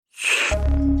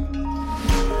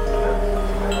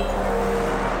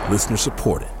Listener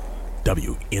supported.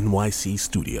 WNYC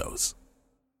Studios.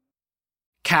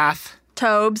 Kath.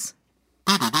 Tobes.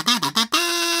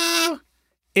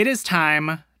 It is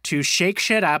time to shake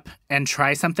shit up and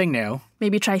try something new.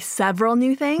 Maybe try several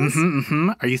new things?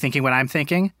 Are you thinking what I'm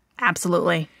thinking?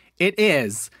 Absolutely. It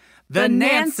is the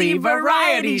Nancy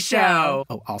Variety Show.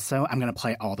 Oh, also, I'm going to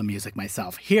play all the music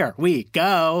myself. Here we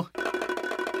go.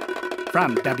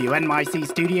 From WNYC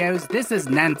Studios, this is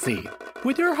Nancy,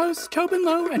 with your hosts Tobin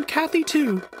Lowe and Kathy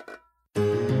too.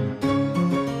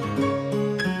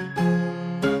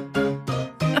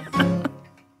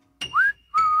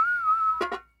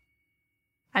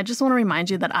 I just want to remind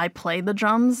you that I play the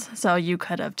drums, so you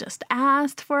could have just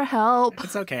asked for help.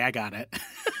 It's okay, I got it.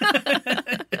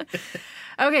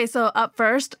 Okay, so up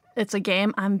first, it's a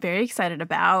game I'm very excited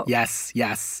about. Yes.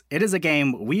 It is a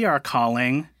game we are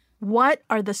calling... What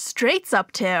are the Straights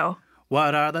up to?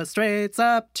 What are the Straights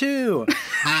up to? It's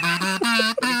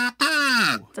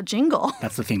a jingle.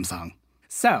 That's the theme song.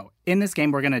 So, in this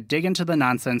game, we're going to dig into the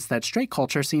nonsense that straight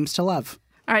culture seems to love.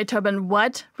 All right, Tobin,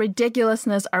 what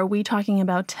ridiculousness are we talking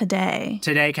about today?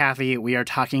 Today, Kathy, we are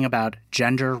talking about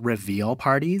gender reveal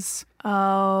parties.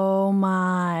 Oh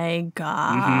my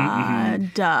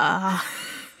God.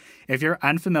 If you're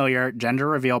unfamiliar, gender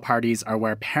reveal parties are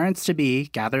where parents-to-be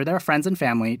gather their friends and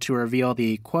family to reveal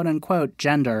the quote-unquote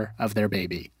gender of their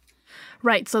baby.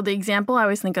 Right, so the example I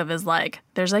always think of is like,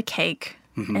 there's a cake,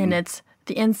 and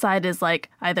the inside is like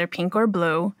either pink or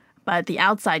blue, but the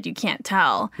outside you can't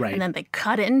tell. Right. And then they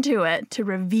cut into it to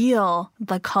reveal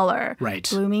the color. Right.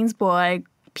 Blue means boy,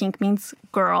 pink means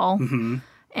girl.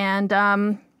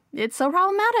 And it's so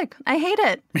problematic. I hate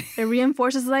it. It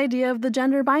reinforces the idea of the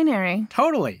gender binary.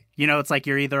 Totally. You know, it's like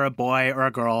you're either a boy or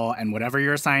a girl, and whatever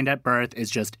you're assigned at birth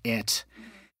is just it.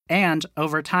 And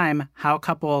over time, how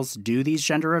couples do these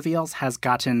gender reveals has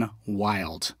gotten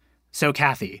wild. So,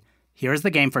 Kathy, here's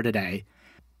the game for today.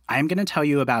 I'm going to tell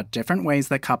you about different ways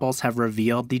that couples have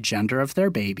revealed the gender of their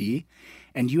baby,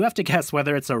 and you have to guess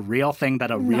whether it's a real thing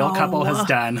that a real couple has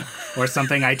done or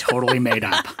something I totally made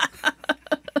up.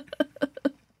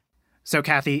 So,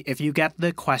 Kathy, if you get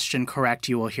the question correct,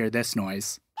 you will hear this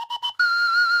noise.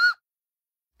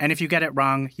 And if you get it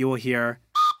wrong, you will hear...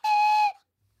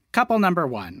 Couple number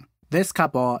one. This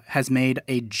couple has made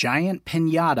a giant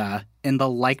piñata in the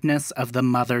likeness of the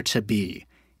mother-to-be.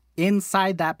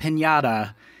 Inside that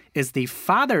piñata is the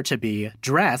father-to-be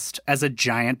dressed as a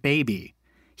giant baby.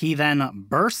 He then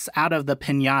bursts out of the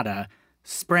piñata,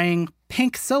 spraying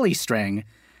pink silly string,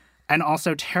 and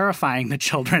also terrifying the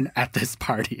children at this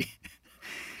party.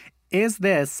 Is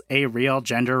this a real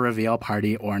gender reveal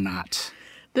party or not?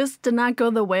 This did not go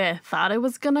the way I thought it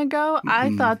was going to go.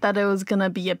 I thought that it was going to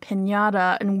be a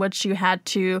piñata in which you had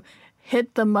to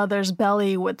hit the mother's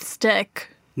belly with sticks,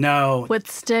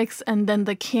 and then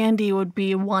the candy would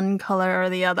be one color or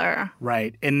the other.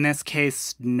 Right. In this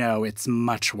case, no, it's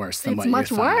much worse than what you thought.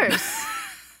 It's much worse.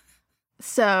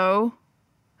 So,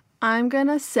 I'm going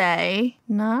to say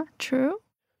not true.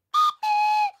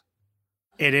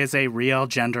 It is a real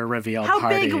gender reveal party. How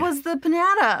big was the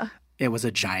piñata? It was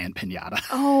a giant piñata.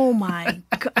 Oh my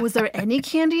God. Was there any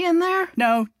candy in there?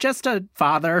 No, just a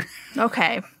father.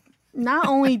 Okay. Not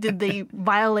only did they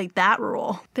violate that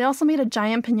rule, they also made a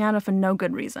giant piñata for no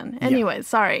good reason. Anyway,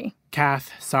 sorry.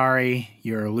 Kath, sorry,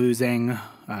 you're losing.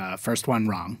 First one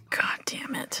wrong. God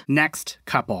damn it. Next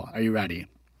couple. Are you ready?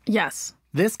 Yes.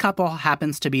 This couple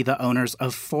happens to be the owners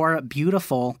of 4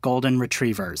 beautiful golden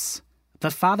retrievers. The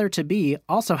father-to-be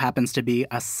also happens to be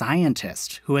a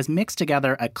scientist who has mixed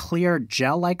together a clear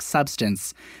gel-like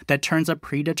substance that turns a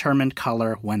predetermined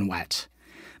color when wet.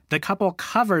 The couple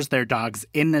covers their dogs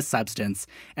in this substance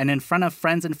and in front of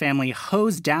friends and family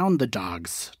hose down the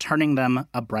dogs, turning them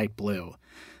a bright blue.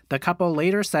 The couple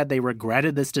later said they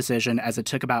regretted this decision as it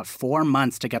took about 4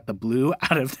 months to get the blue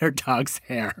out of their dog's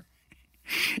hair.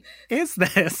 Is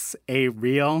this a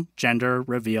real gender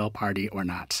reveal party or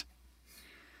not?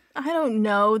 I don't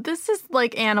know. This is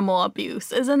like animal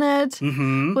abuse, isn't it?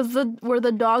 Were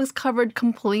the dogs covered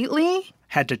completely?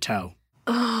 Head to toe.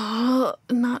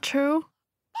 Not true.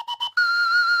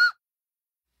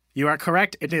 You are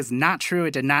correct. It is not true.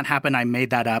 It did not happen. I made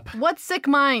that up. What sick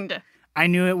mind? I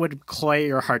knew it would cloy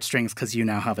your heartstrings because you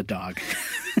now have a dog.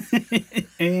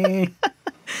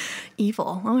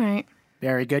 Evil. All right.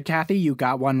 Very good, Kathy. You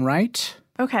got one right.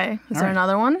 Okay. Is there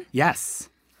another one? Yes.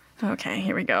 Okay,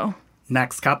 here we go.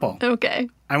 Next couple. Okay.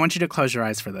 I want you to close your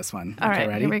eyes for this one. All right,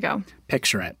 ready? Here we go.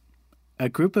 Picture it. A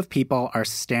group of people are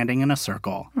standing in a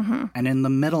circle, and in the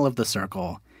middle of the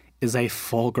circle is a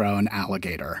full-grown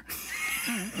alligator.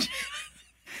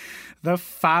 The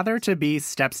father-to-be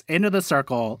steps into the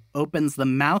circle, opens the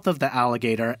mouth of the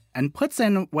alligator, and puts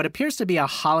in what appears to be a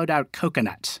hollowed-out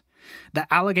coconut. The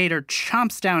alligator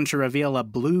chomps down to reveal a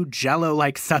blue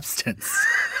Jell-O-like substance.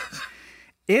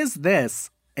 Is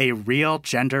this a real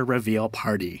gender reveal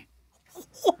party?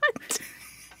 What?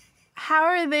 How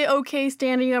are they okay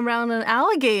standing around an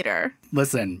alligator?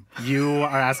 Listen, you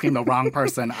are asking the wrong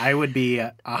person. I would be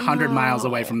 100 miles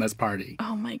away from this party.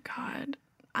 Oh, my God.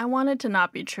 I want it to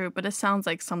not be true, but it sounds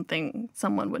like something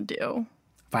someone would do.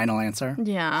 Final answer?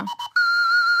 Yeah.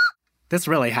 This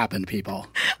really happened, people.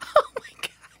 Oh, my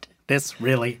God. This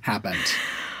really happened.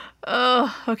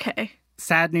 Oh, okay.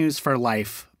 Sad news for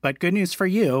life, but good news for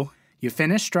you. You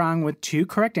finished strong with 2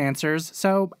 correct answers,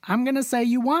 so I'm going to say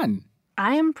you won.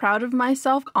 I am proud of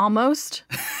myself, almost.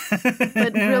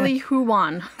 But really, who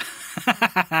won?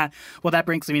 Well, that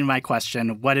brings me to my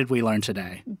question. What did we learn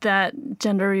today? That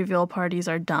gender reveal parties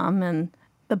are dumb and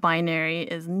the binary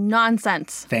is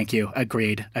nonsense. Thank you.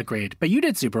 Agreed. But you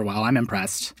did super well. I'm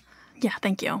impressed. Yeah,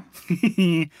 thank you.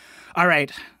 All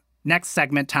right. Next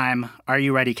segment time. Are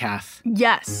you ready, Kath?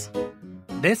 Yes.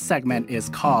 This segment is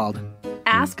called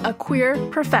Ask a Queer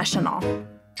Professional.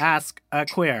 Ask a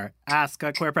queer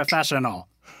professional.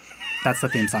 That's the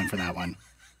theme song for that one.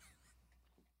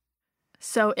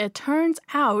 So it turns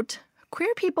out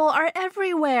queer people are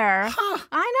everywhere. Huh.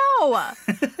 I know.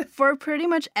 For pretty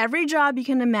much every job you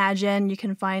can imagine, you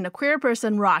can find a queer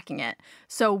person rocking it.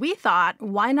 So we thought,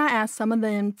 why not ask some of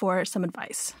them for some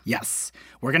advice? Yes.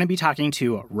 We're going to be talking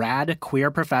to rad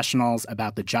queer professionals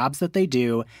about the jobs that they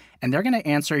do, and they're going to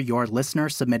answer your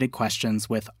listener-submitted questions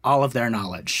with all of their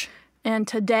knowledge. And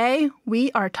today,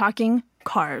 we are talking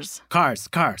cars. Cars.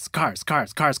 That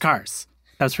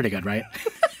was pretty good, right?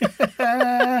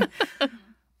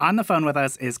 On the phone with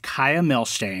us is Kaya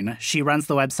Milstein. She runs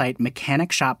the website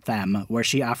Mechanic Shop Femme, where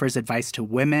she offers advice to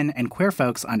women and queer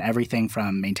folks on everything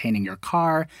from maintaining your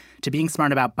car to being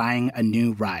smart about buying a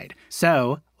new ride.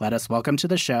 So let us welcome to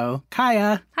the show,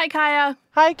 Kaya. Hi, Kaya.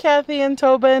 Hi, Kathy and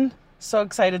Tobin. So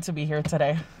excited to be here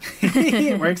today.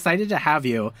 We're excited to have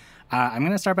you. I'm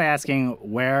going to start by asking,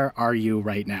 where are you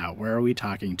right now? Where are we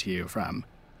talking to you from?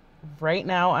 Right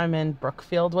now, I'm in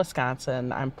Brookfield,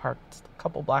 Wisconsin. I'm parked a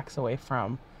couple blocks away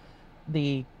from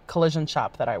the collision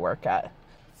shop that I work at.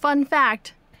 Fun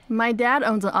fact, my dad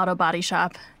owns an auto body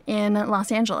shop in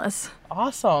Los Angeles.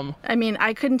 Awesome. I mean,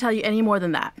 I couldn't tell you any more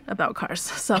than that about cars.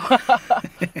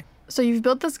 So you've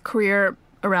built this career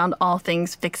around all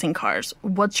things fixing cars.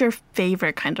 What's your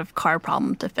favorite kind of car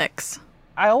problem to fix?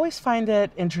 I always find it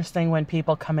interesting when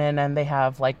people come in and they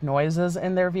have like noises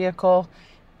in their vehicle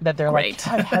that they're like,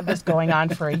 I've had this going on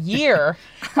for a year.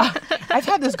 I've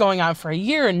had this going on for a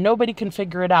year and nobody can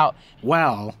figure it out.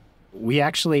 Well, we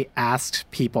actually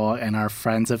asked people in our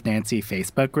Friends of Nancy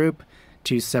Facebook group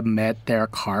to submit their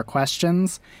car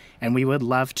questions, and we would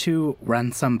love to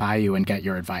run some by you and get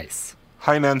your advice.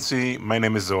 Hi, Nancy. My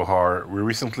name is Zohar. We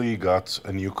recently got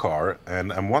a new car,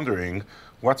 and I'm wondering,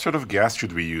 what sort of gas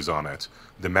should we use on it?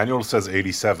 The manual says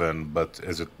 87, but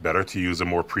is it better to use a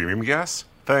more premium gas?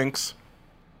 Thanks.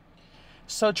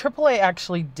 So AAA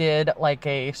actually did like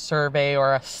a survey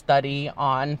or a study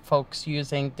on folks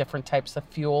using different types of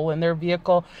fuel in their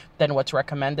vehicle than what's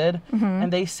recommended. Mm-hmm.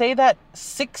 And they say that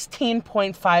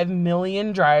 16.5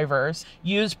 million drivers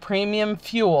use premium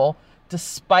fuel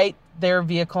despite their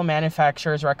vehicle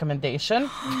manufacturer's recommendation.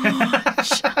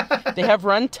 They have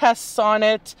run tests on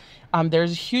it.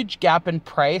 There's a huge gap in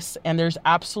price, and there's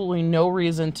absolutely no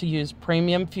reason to use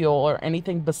premium fuel or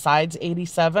anything besides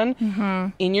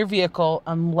 87 in your vehicle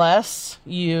unless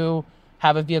you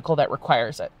have a vehicle that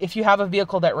requires it. If you have a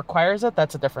vehicle that requires it,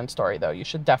 that's a different story, though. You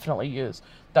should definitely use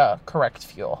the correct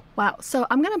fuel. Wow. So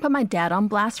I'm going to put my dad on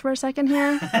blast for a second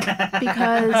here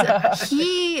because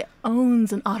he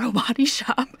owns an auto body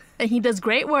shop, and he does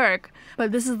great work.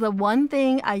 But this is the one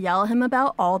thing I yell at him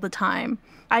about all the time.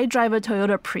 I drive a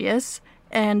Toyota Prius,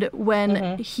 and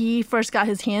when he first got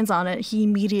his hands on it, he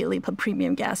immediately put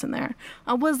premium gas in there.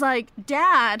 I was like,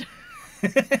 Dad,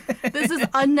 this is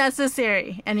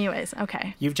unnecessary. Anyways,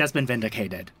 okay. You've just been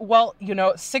vindicated. Well,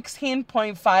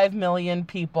 16.5 million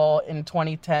people in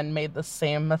 2010 made the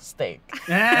same mistake.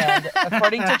 And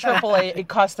according to AAA, it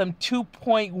cost them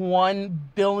 $2.1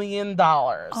 billion.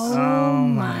 Oh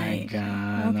my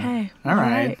God. Okay. All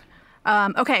right.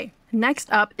 Okay.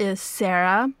 Next up is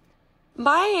Sarah.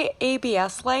 My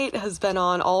ABS light has been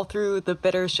on all through the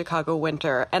bitter Chicago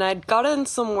winter, and I'd gotten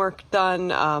some work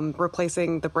done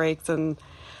replacing the brakes and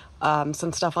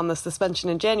some stuff on the suspension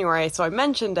in January, so I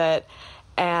mentioned it,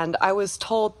 and I was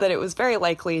told that it was very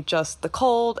likely just the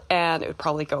cold, and it would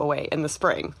probably go away in the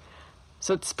spring.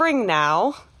 So it's spring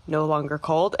now, no longer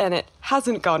cold, and it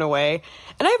hasn't gone away.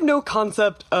 And I have no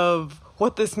concept of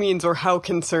what this means or how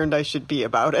concerned I should be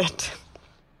about it.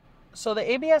 So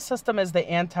the ABS system is the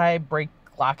anti-brake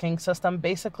locking system.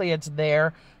 Basically, it's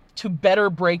there to better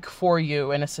brake for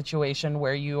you in a situation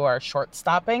where you are short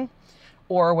stopping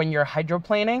or when you're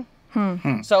hydroplaning.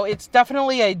 So it's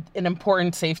definitely an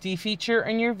important safety feature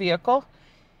in your vehicle.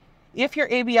 If your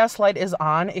ABS light is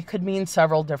on, it could mean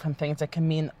several different things. It can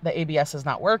mean the ABS is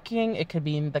not working. It could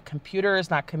mean the computer is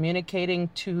not communicating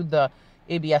to the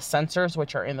ABS sensors,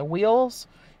 which are in the wheels.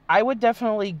 I would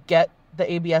definitely get the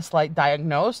ABS light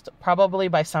diagnosed, probably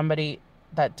by somebody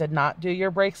that did not do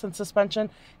your brakes and suspension,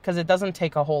 because it doesn't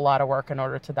take a whole lot of work in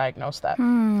order to diagnose that.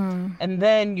 And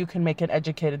then you can make an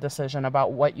educated decision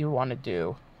about what you want to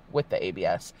do with the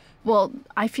ABS. Well,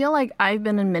 I feel like I've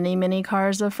been in many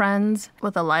cars of friends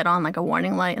with a light on, like a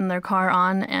warning light in their car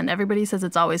on, and everybody says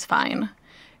it's always fine.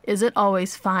 Is it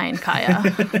always fine,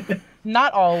 Kaya?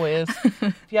 Not always.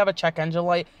 If you have a check engine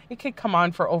light, it could come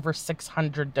on for over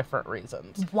 600 different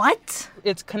reasons. What?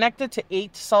 It's connected to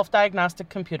 8 self-diagnostic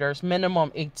computers,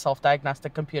 minimum 8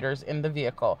 self-diagnostic computers in the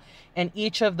vehicle. And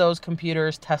each of those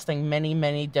computers testing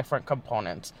many different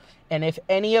components. And if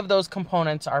any of those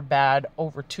components are bad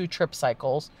over 2 trip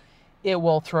cycles, it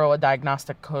will throw a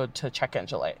diagnostic code to check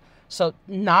engine light. So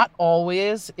not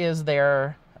always is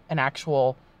there an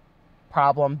actual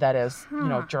problem that is,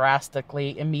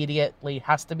 drastically, immediately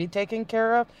has to be taken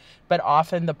care of. But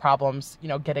often the problems,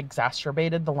 get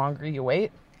exacerbated the longer you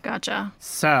wait. Gotcha.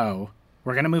 So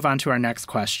we're going to move on to our next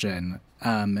question.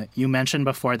 You mentioned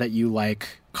before that you like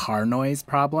car noise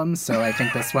problems, so I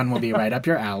think this one will be right up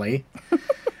your alley.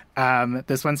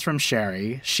 This one's from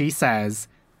Sherry. She says,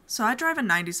 so I drive a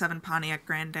 97 Pontiac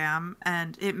Grand Am,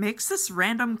 and it makes this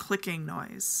random clicking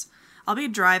noise. I'll be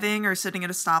driving or sitting at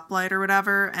a stoplight or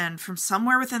whatever, and from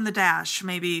somewhere within the dash,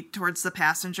 maybe towards the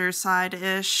passenger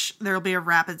side-ish, there'll be a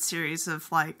rapid series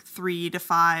of like 3 to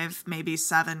 5, maybe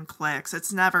 7 clicks.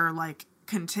 It's never like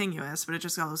continuous, but it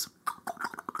just goes,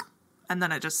 and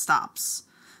then it just stops.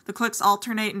 The clicks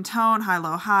alternate in tone, high,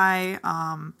 low, high.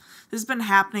 This has been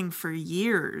happening for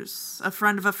years. A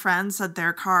friend of a friend said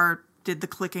their car did the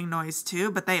clicking noise too,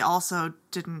 but they also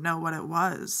didn't know what it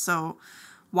was. So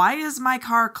why is my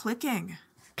car clicking?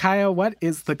 Kaya, what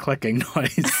is the clicking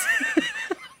noise?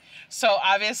 So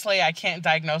obviously I can't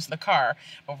diagnose the car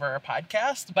over a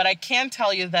podcast, but I can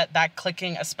tell you that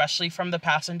clicking, especially from the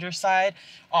passenger side,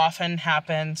 often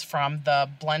happens from the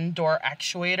blend door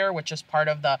actuator, which is part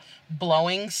of the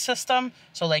blowing system.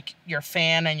 So like your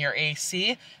fan and your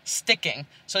AC sticking.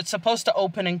 So it's supposed to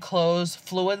open and close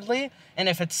fluidly. And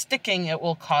if it's sticking, it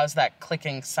will cause that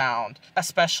clicking sound,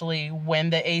 especially when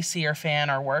the AC or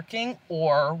fan are working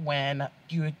or when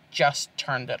you just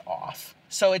turned it off.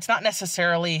 So it's not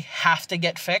necessarily have to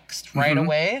get fixed right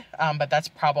away, but that's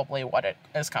probably what it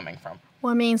is coming from.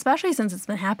 Well, I mean, especially since it's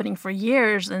been happening for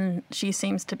years and she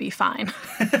seems to be fine.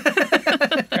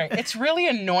 Right. It's really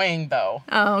annoying, though.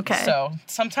 Oh, okay. So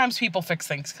sometimes people fix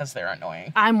things because they're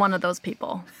annoying. I'm one of those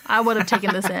people. I would have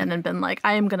taken this in and been like,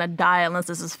 I am going to die unless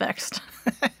this is fixed.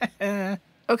 Okay,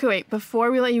 wait.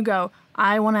 Before we let you go,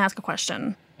 I want to ask a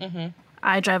question.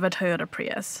 I drive a Toyota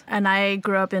Prius, and I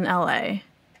grew up in L.A.,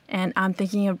 and I'm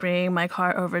thinking of bringing my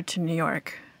car over to New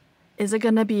York. Is it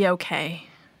going to be okay?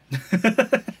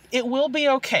 It will be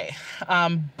okay.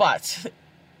 But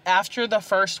after the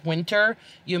first winter,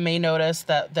 you may notice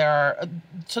that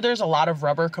there's a lot of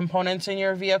rubber components in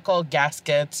your vehicle,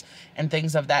 gaskets and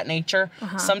things of that nature.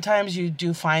 Sometimes you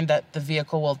do find that the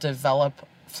vehicle will develop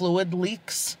fluid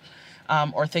leaks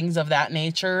or things of that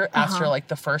nature after like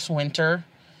the first winter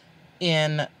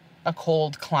in a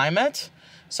cold climate.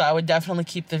 So I would definitely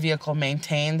keep the vehicle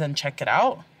maintained and check it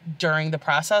out during the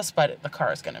process, but the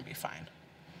car is going to be fine.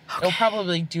 Okay. It'll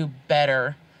probably do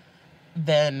better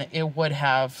than it would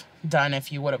have done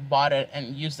if you would have bought it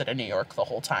and used it in New York the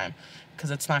whole time, because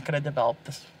it's not going to develop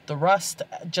the rust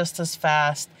just as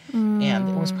fast, and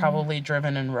it was probably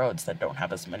driven in roads that don't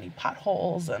have as many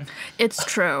potholes. And It's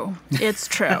true. It's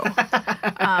true.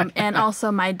 And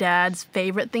also my dad's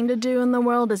favorite thing to do in the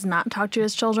world is not talk to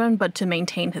his children, but to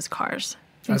maintain his cars.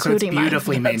 Including so it's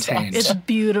beautifully mine. maintained. It's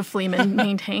beautifully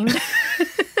maintained.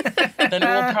 Then it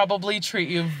will probably treat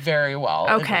you very well.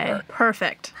 Okay,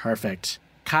 perfect. Perfect.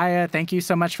 Kaya, thank you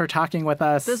so much for talking with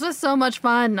us. This was so much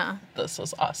fun. This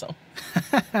was awesome.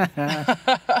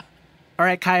 All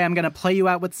right, Kaya, I'm going to play you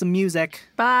out with some music.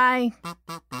 Bye.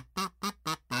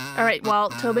 All right, while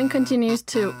Tobin continues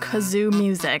to kazoo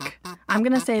music, I'm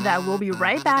going to say that we'll be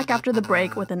right back after the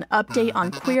break with an update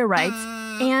on queer rights,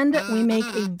 and we make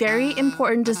a very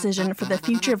important decision for the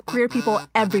future of queer people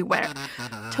everywhere.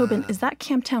 Tobin, is that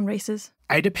Camptown Races?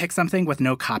 I depict something with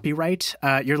no copyright.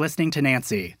 You're listening to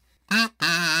Nancy.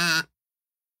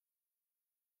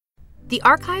 The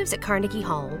archives at Carnegie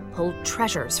Hall hold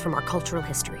treasures from our cultural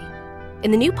history.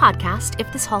 In the new podcast,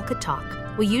 If This Hall Could Talk,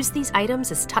 we use these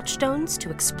items as touchstones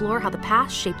to explore how the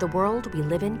past shaped the world we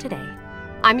live in today.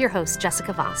 I'm your host,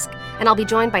 Jessica Vosk, and I'll be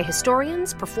joined by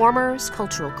historians, performers,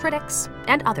 cultural critics,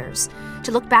 and others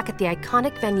to look back at the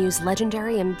iconic venue's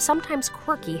legendary and sometimes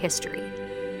quirky history.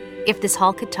 If This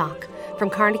Hall Could Talk,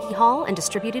 from Carnegie Hall and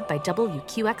distributed by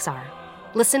WQXR.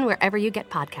 Listen wherever you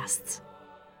get podcasts.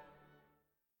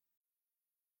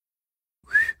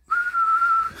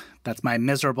 That's my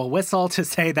miserable whistle to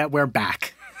say that we're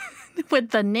back. With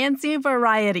the Nancy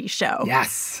Variety Show.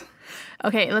 Yes.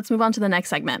 Okay, let's move on to the next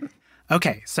segment.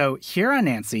 Okay, so here on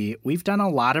Nancy, we've done a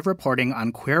lot of reporting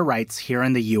on queer rights here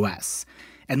in the U.S.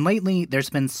 And lately, there's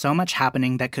been so much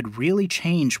happening that could really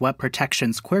change what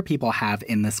protections queer people have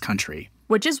in this country.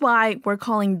 Which is why we're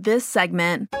calling this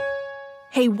segment,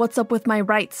 Hey, What's Up With My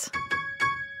Rights?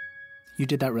 You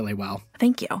did that really well.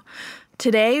 Thank you.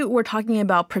 Today, we're talking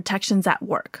about protections at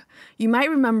work. You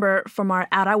might remember from our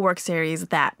Out at Work series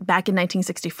that back in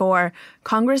 1964,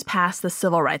 Congress passed the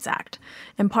Civil Rights Act.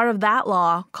 And part of that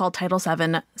law, called Title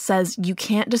VII, says you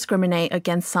can't discriminate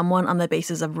against someone on the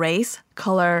basis of race,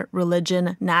 color,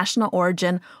 religion, national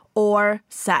origin, or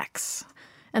sex.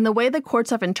 And the way the courts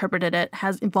have interpreted it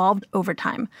has evolved over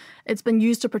time. It's been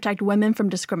used to protect women from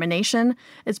discrimination.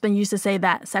 It's been used to say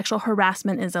that sexual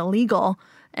harassment is illegal.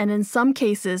 And in some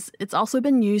cases, it's also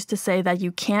been used to say that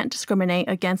you can't discriminate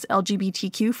against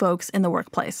LGBTQ folks in the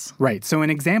workplace. Right. So an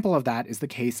example of that is the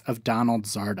case of Donald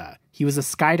Zarda. He was a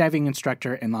skydiving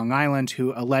instructor in Long Island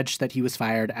who alleged that he was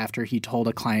fired after he told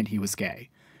a client he was gay.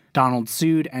 Donald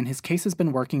sued, and his case has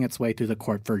been working its way through the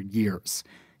court for years.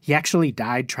 He actually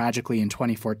died tragically in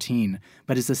 2014,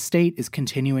 but his estate is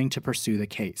continuing to pursue the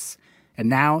case. And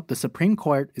now the Supreme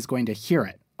Court is going to hear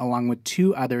it, along with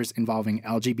 2 others involving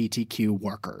LGBTQ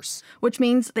workers. Which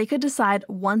means they could decide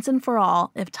once and for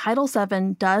all if Title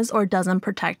VII does or doesn't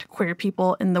protect queer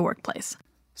people in the workplace.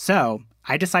 So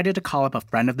I decided to call up a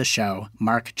friend of the show,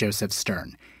 Mark Joseph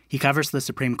Stern. He covers the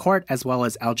Supreme Court as well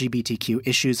as LGBTQ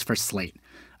issues for Slate.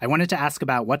 I wanted to ask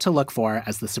about what to look for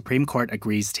as the Supreme Court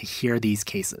agrees to hear these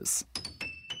cases.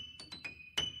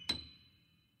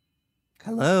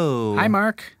 Hello. Hi,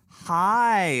 Mark.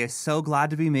 Hi. So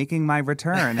glad to be making my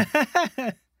return.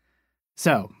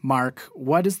 So, Mark,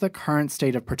 what is the current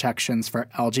state of protections for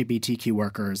LGBTQ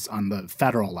workers on the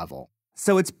federal level?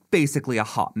 So it's basically a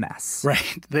hot mess.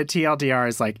 Right. The TLDR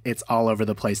is like it's all over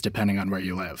the place depending on where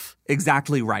you live.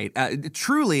 Exactly right.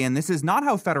 Truly, and this is not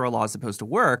how federal law is supposed to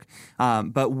work,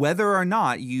 but whether or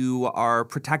not you are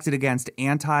protected against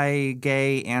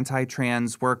anti-gay,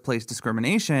 anti-trans workplace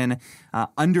discrimination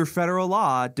under federal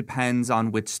law depends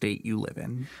on which state you live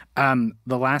in.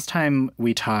 The last time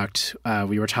we talked,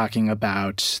 we were talking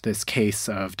about this case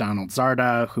of Donald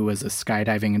Zarda, who was a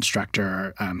skydiving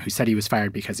instructor who said he was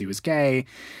fired because he was gay.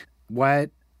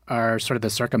 What are sort of the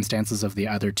circumstances of the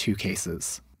other 2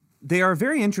 cases? They are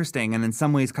very interesting and in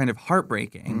some ways kind of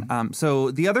heartbreaking. So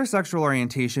the other sexual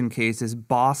orientation case is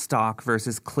Bostock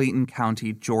versus Clayton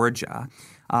County, Georgia,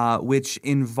 which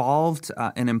involved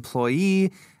an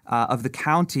employee of the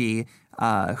county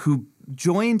who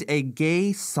joined a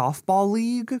gay softball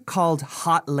league called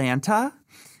Hotlanta.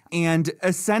 And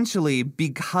essentially,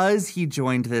 because he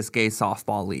joined this gay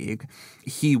softball league,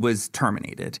 he was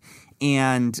terminated.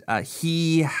 And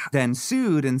he then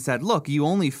sued and said, look, you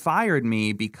only fired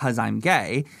me because I'm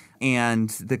gay. And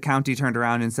the county turned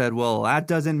around and said, well, that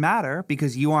doesn't matter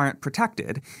because you aren't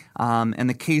protected. And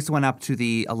the case went up to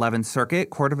the 11th Circuit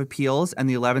Court of Appeals, and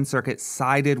the 11th Circuit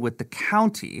sided with the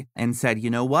county and said, you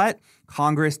know what?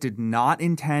 Congress did not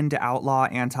intend to outlaw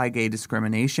anti-gay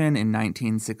discrimination in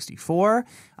 1964.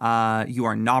 You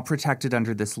are not protected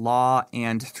under this law,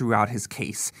 and throughout his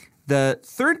case. The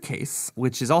third case,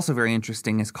 which is also very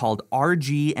interesting, is called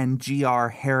R.G. and G.R.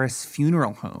 Harris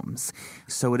Funeral Homes.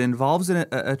 So it involves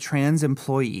a trans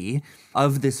employee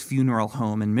of this funeral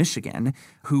home in Michigan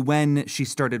who, when she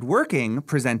started working,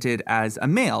 presented as a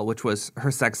male, which was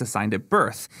her sex assigned at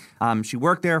birth. She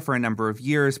worked there for a number of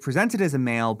years, presented as a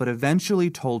male, but eventually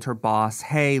told her boss,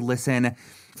 hey, listen,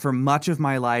 for much of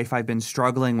my life, I've been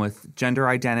struggling with gender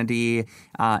identity,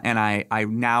 and I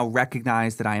now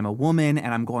recognize that I am a woman,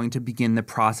 and I'm going to begin the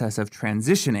process of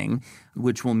transitioning.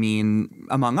 which will mean,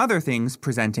 among other things,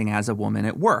 presenting as a woman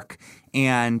at work.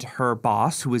 And her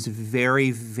boss, who was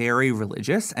very, very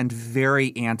religious and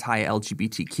very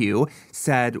anti-LGBTQ,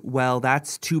 said, well,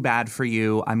 that's too bad for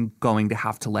you. I'm going to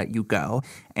have to let you go.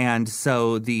 And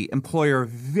so the employer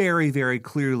very, very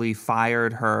clearly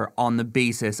fired her on the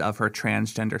basis of her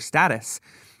transgender status.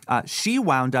 She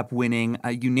wound up winning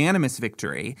a unanimous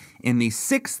victory in the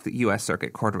 6th U.S.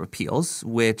 Circuit Court of Appeals,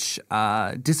 which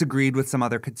disagreed with some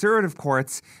other conservative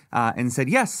courts and said,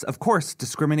 yes, of course,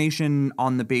 discrimination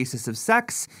on the basis of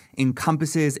sex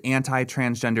encompasses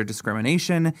anti-transgender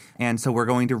discrimination, and so we're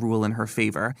going to rule in her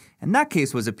favor. And that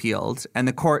case was appealed, and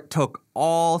the court took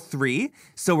all three.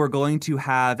 So we're going to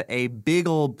have a big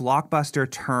old blockbuster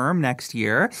term next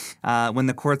year when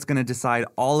the court's going to decide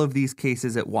all of these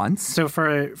cases at once. So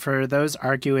for those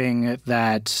arguing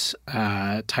that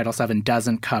Title VII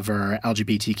doesn't cover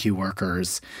LGBTQ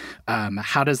workers,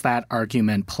 how does that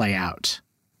argument play out?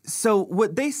 So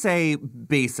what they say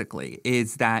basically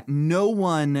is that no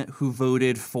one who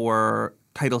voted for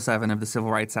Title VII of the Civil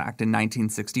Rights Act in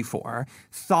 1964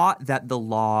 thought that the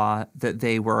law that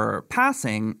they were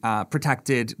passing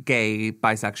protected gay,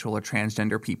 bisexual, or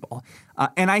transgender people.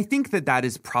 And I think that that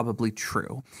is probably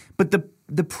true. But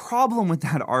the problem with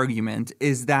that argument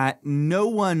is that no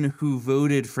one who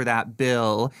voted for that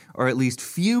bill, or at least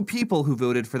few people who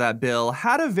voted for that bill,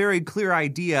 had a very clear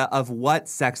idea of what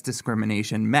sex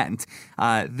discrimination meant.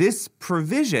 This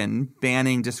provision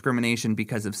banning discrimination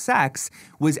because of sex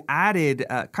was added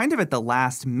kind of at the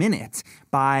last minute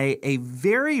by a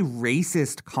very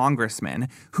racist congressman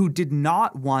who did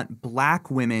not want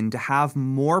black women to have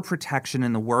more protection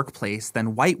in the workplace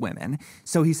than white women.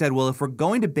 So he said, well, if we're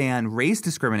going to ban race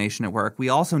discrimination at work, we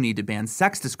also need to ban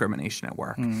sex discrimination at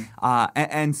work.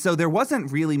 And so there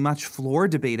wasn't really much floor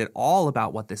debate at all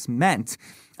about what this meant.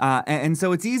 And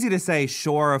so it's easy to say,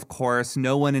 sure, of course,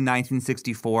 no one in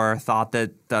 1964 thought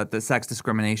that the sex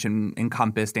discrimination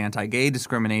encompassed anti-gay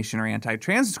discrimination or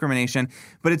anti-trans discrimination,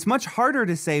 but it's much harder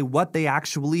to say what they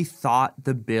actually thought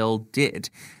the bill did.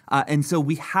 And so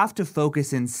we have to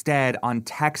focus instead on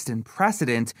text and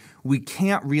precedent. We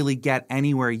can't really get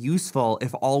anywhere useful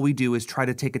if all we do is try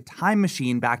to take a time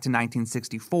machine back to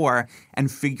 1964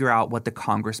 and figure out what the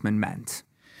congressman meant.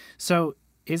 So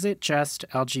is it just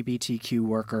LGBTQ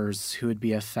workers who would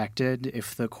be affected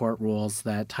if the court rules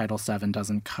that Title VII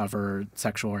doesn't cover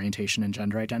sexual orientation and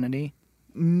gender identity?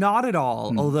 Not at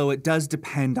all, although it does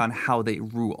depend on how they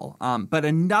rule. But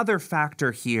another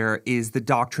factor here is the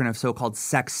doctrine of so-called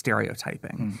sex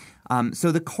stereotyping.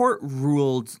 So the court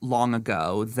ruled long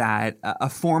ago that a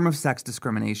form of sex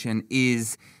discrimination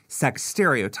is sex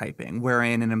stereotyping,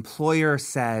 wherein an employer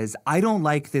says, I don't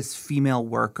like this female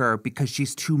worker because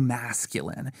she's too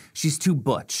masculine. She's too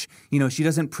butch. You know, she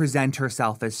doesn't present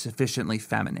herself as sufficiently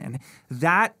feminine.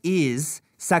 That is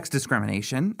sex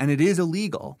discrimination, and it is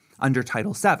illegal under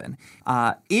Title VII.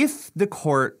 If the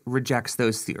court rejects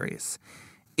those theories,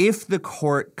 if the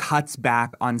court cuts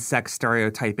back on sex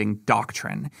stereotyping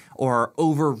doctrine or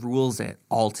overrules it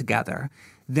altogether,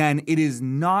 then it is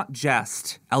not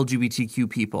just LGBTQ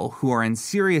people who are in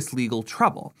serious legal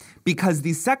trouble, because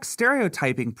the sex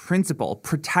stereotyping principle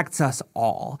protects us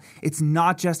all. It's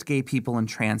not just gay people and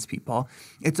trans people.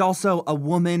 It's also a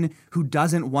woman who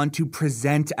doesn't want to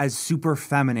present as super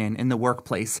feminine in the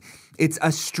workplace. It's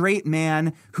a straight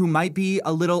man who might be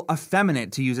a little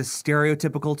effeminate, to use a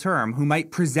stereotypical term, who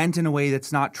might present in a way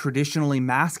that's not traditionally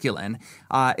masculine.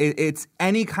 It's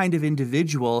any kind of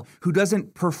individual who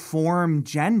doesn't perform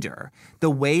gender the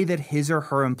way that his or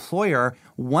her employer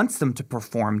wants them to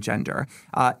perform gender.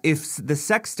 If the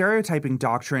sex stereotyping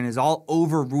doctrine is all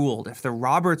overruled, if the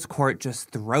Roberts Court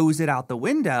just throws it out the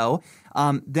window,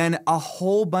 then a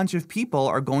whole bunch of people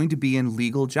are going to be in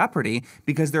legal jeopardy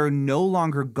because they're no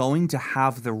longer going to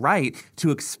have the right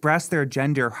to express their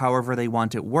gender however they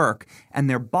want at work. And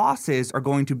their bosses are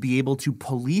going to be able to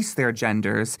police their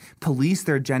genders, police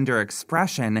their gender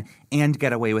expression, and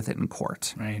get away with it in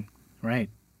court. Right.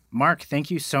 Mark, thank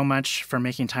you so much for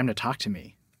making time to talk to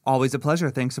me. Always a pleasure.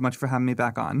 Thanks so much for having me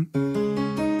back on.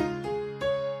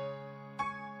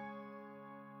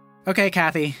 Okay,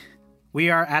 Kathy. We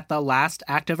are at the last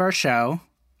act of our show.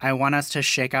 I want us to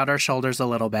shake out our shoulders a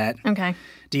little bit. Okay.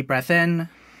 Deep breath in,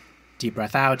 deep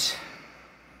breath out.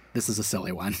 This is a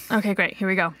silly one. Okay, great. Here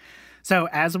we go. So,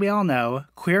 as we all know,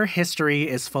 queer history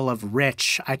is full of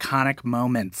rich, iconic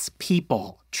moments,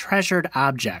 people, treasured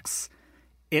objects.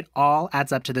 It all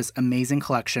adds up to this amazing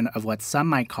collection of what some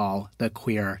might call the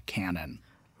queer canon.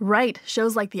 Right.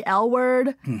 Shows like The L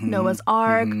Word, Noah's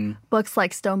Ark, books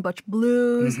like Stone Butch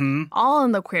Blues, all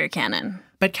in the queer canon.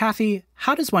 But Kathy,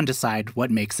 how does one decide what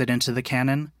makes it into the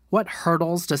canon? What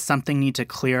hurdles does something need to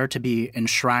clear to be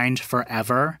enshrined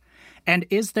forever? And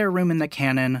is there room in the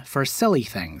canon for silly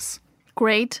things?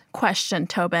 Great question,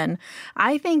 Tobin.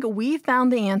 I think we found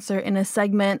the answer in a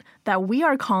segment that we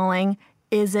are calling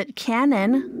Is It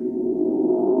Canon?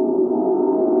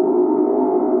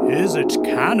 Is it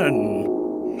canon?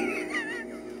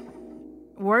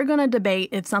 We're going to debate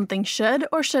if something should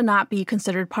or should not be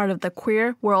considered part of the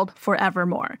queer world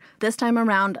forevermore. This time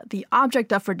around, the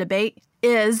object up for debate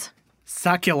is...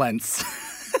 succulents.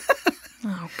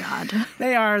 Oh, God.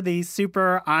 They are the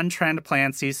super on-trend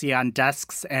plants you see on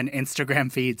desks and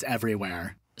Instagram feeds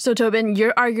everywhere. So, Tobin,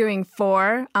 you're arguing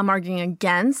for, I'm arguing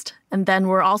against, and then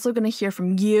we're also going to hear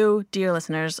from you, dear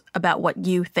listeners, about what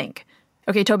you think.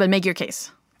 Okay, Tobin, make your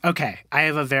case. Okay, I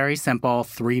have a very simple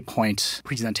 3-point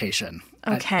presentation.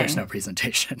 Okay. There's no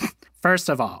presentation. First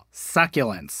of all,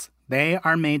 succulents. They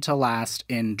are made to last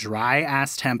in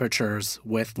dry-ass temperatures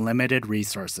with limited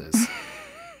resources.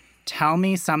 Tell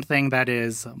me something that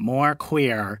is more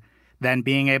queer than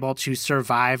being able to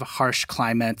survive harsh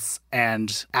climates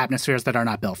and atmospheres that are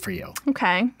not built for you.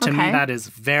 Okay. To me, that is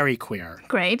very queer.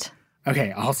 Great.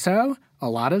 Okay, also, a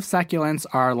lot of succulents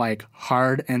are like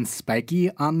hard and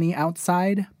spiky on the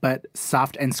outside, but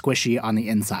soft and squishy on the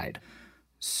inside.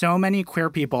 So many queer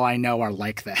people I know are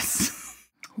like this.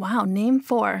 Wow, name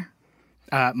 4.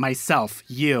 Myself,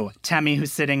 you, Temmie,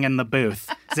 who's sitting in the booth,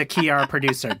 Zakiya, our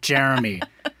producer, Jeremy.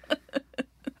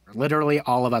 Literally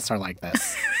all of us are like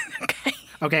this.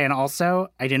 Okay, and also,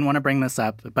 I didn't want to bring this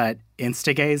up, but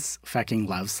Instagays fucking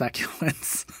love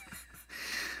succulents.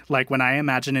 Like, when I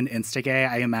imagine an Instagay,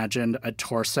 I imagined a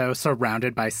torso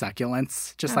surrounded by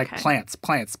succulents. Just like plants,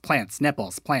 plants, plants,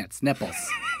 nipples, plants, nipples.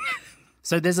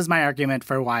 So this is my argument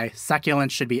for why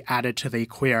succulents should be added to the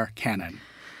queer canon.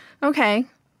 Okay,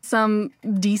 some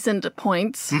decent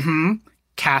points. Mm-hmm.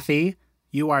 Kathy,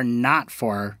 you are not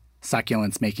for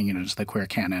succulents making it into the queer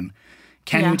canon.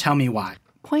 Can you tell me why?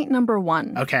 Point number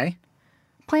 1. Okay.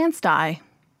 Plants die.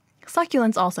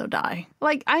 Succulents also die.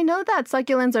 Like, I know that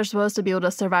succulents are supposed to be able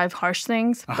to survive harsh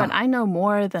things, but I know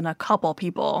more than a couple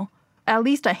people, at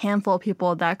least a handful of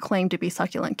people that claim to be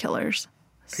succulent killers.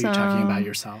 Are you talking about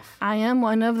yourself? I am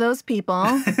one of those people.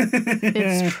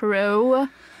 It's true.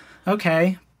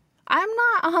 Okay. I'm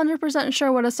not 100%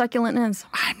 sure what a succulent is.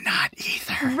 I'm not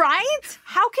either. Right?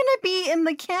 How can it be in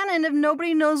the canon if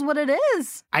nobody knows what it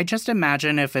is? I just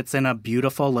imagine if it's in a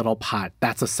beautiful little pot,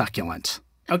 that's a succulent.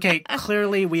 Okay,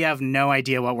 clearly we have no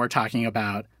idea what we're talking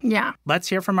about. Yeah. Let's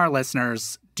hear from our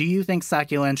listeners. Do you think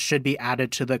succulents should be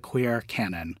added to the queer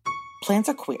canon? Plants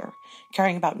are queer.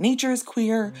 Caring about nature is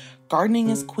queer. Gardening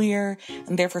is queer.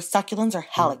 And therefore succulents are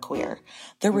hella queer.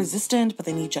 They're resistant, but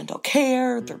they need gentle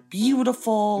care. They're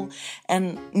beautiful.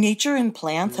 And nature and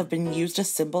plants have been used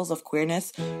as symbols of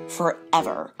queerness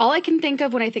forever. All I can think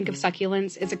of when I think of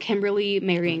succulents is a Kimberly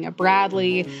marrying a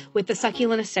Bradley with the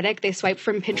succulent aesthetic they swiped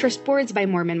from Pinterest boards by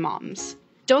Mormon moms.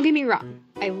 Don't get me wrong.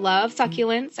 I love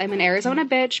succulents. I'm an Arizona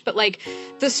bitch, but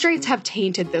the straights have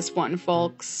tainted this one,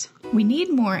 folks. We need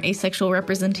more asexual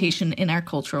representation in our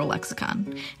cultural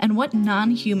lexicon. And what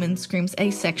non-human screams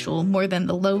asexual more than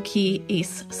the low-key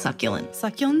ace succulent?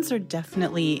 Succulents are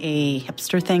definitely a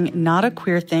hipster thing, not a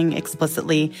queer thing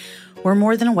explicitly. We're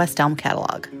more than a West Elm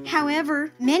catalog.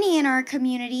 However, many in our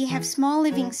community have small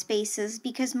living spaces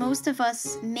because most of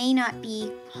us may not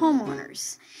be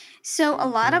homeowners. So a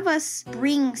lot of us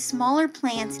bring smaller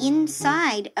plants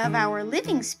inside of our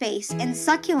living space, and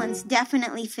succulents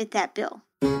definitely fit that bill.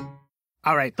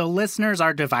 All right, the listeners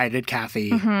are divided, Kathy.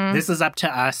 Mm-hmm. This is up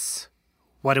to us.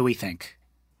 What do we think?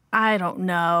 I don't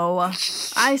know.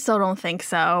 I still don't think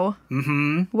so.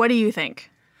 Mm-hmm. What do you think?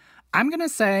 I'm going to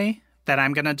say that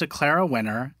I'm going to declare a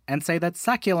winner and say that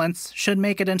succulents should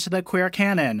make it into the queer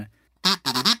canon.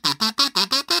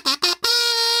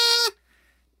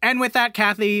 And with that,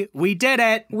 Kathy, we did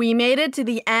it. We made it to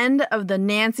the end of the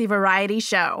Nancy Variety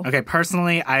Show. Okay,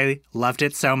 personally, I loved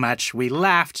it so much. We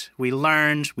laughed, we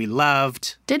learned, we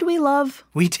loved. Did we love?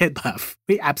 We did love.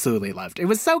 We absolutely loved. It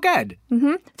was so good.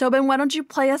 Mm-hmm. Tobin, why don't you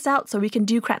play us out so we can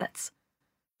do credits?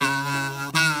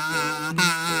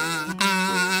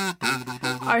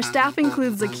 Our staff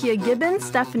includes Zakiya Gibbons,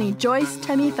 Stephanie Joyce,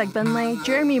 Temmie Thegbenle,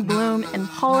 Jeremy Bloom, and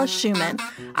Paula Schumann.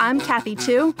 I'm Kathy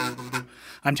Tu.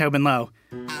 I'm Tobin Lowe.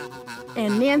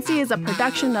 And Nancy is a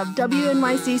production of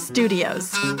WNYC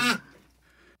Studios.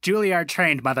 Juilliard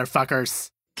trained,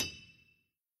 motherfuckers.